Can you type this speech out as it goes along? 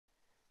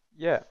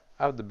Yeah,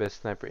 I have the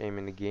best sniper aim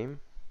in the game.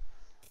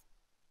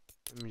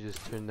 Let me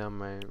just turn down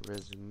my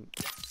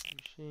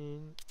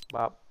resolution.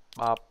 Bop,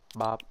 bop,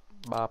 bop,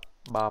 bop,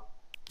 bop,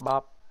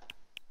 bop,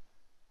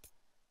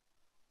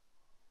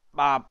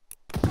 bop.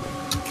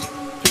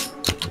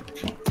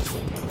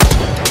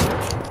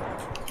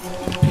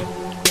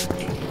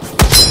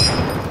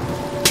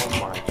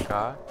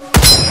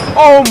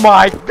 Oh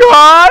my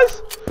gosh!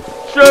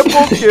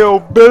 Triple kill,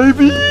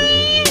 baby!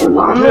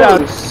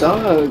 Yeah,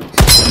 sucked.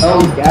 Oh,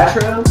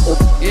 Gatro?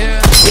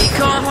 Yeah, he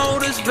can't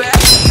hold us back.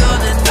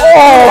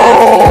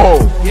 Oh!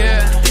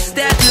 Yeah, it's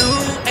that new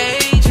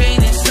age,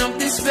 ain't it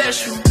something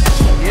special?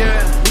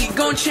 Yeah, we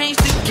gon' change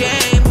the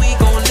game, we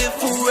gon' live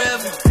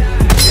forever.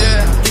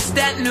 Yeah, it's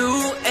that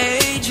new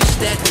age, it's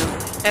that new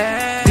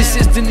age. This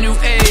is the new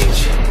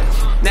age.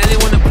 Now they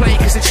wanna play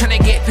cause they're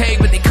tryna get paid,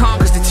 but they can't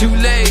cause they're too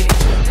late.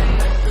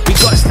 We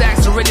got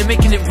stacks already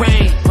making it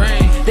rain.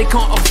 They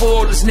can't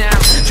afford us now.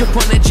 Drip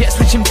on the jet,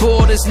 switching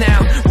borders now.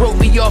 Wrote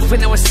me off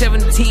when I was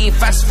 17.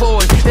 Fast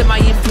forward, they're my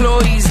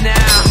employees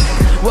now.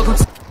 Welcome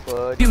to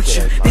the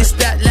future. This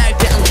that life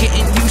that I'm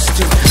getting used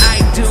to. I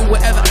do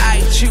whatever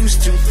I choose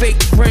to.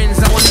 Fake friends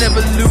I will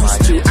never lose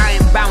to. I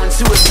am bound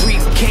to a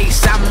briefcase.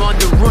 I'm on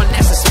the run,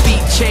 that's a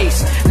speed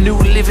chase. New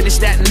living, it's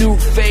that new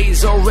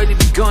phase. Already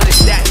begun,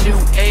 it's that new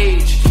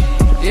age.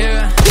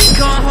 Yeah, they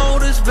can't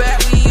hold us back.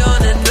 We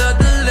on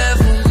another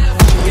level.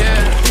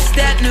 Yeah, it's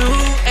that new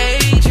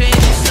age, ain't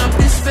it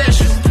something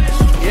special?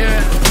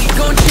 Yeah, we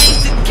gon'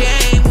 change the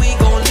game, we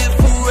gon' live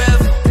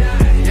forever.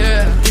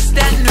 Yeah, it's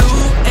that new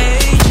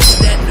age, it's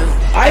that new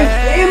age. I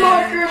stay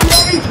marker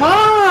every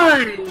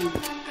time!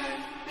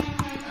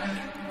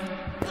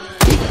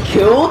 He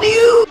killed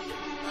you?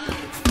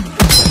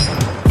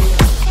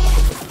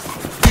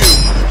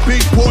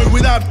 Big boy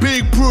without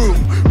big broom.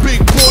 Big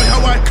boy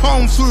how I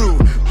come through.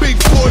 Big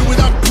boy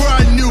without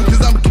pride new, cause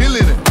I'm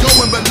killing it.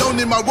 Going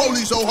balone in my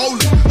rollie so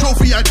holy.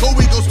 Trophy I go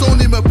stone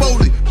in my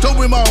bowling. Don't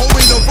with my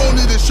homie, no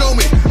phony to show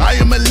me. I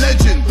am a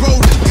legend, bro.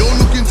 You're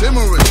looking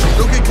timorous.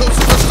 Don't get close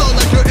to the star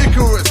like you're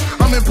Icarus.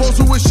 I'm imposed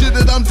with shit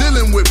that I'm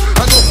dealing with.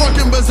 I go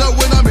fucking berserk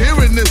when I'm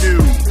hearing this.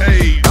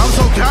 Hey, I'm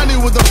so canny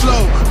with the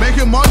flow.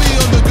 Making money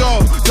on the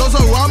go. Those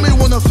around me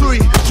want a 3.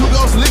 2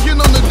 girls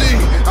licking on the D.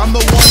 I'm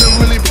the one to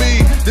really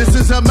be. This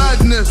is a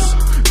madness.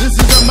 This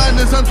is a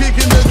madness, I'm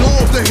kicking the door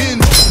off the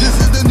hinge. This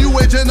is the new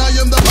age and I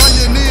am the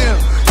pioneer.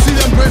 See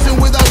them pressing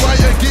without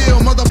riot gear,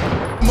 I'm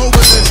over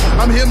this.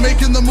 I'm here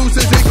making the moves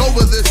to take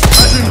over this.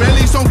 I drink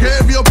bellies, don't care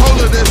if you're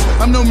polar this.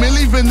 I'm no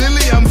Milli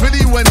Vanilli, I'm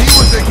pretty when he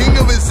was the king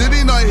of his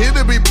city. Not here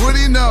to be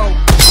pretty, no.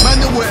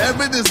 Man,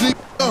 wherever this nigga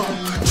go.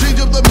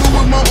 Change up the mood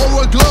with my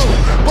aura glow.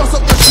 Bust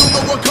up the shoe,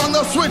 the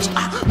Wakanda switch.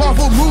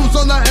 Marvel moves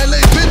on the LA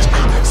bitch.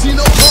 See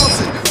no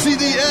passing,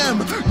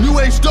 CDM,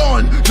 new age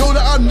dawn. Know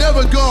that I'm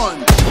never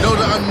gone. Know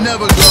that I'm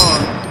never gone.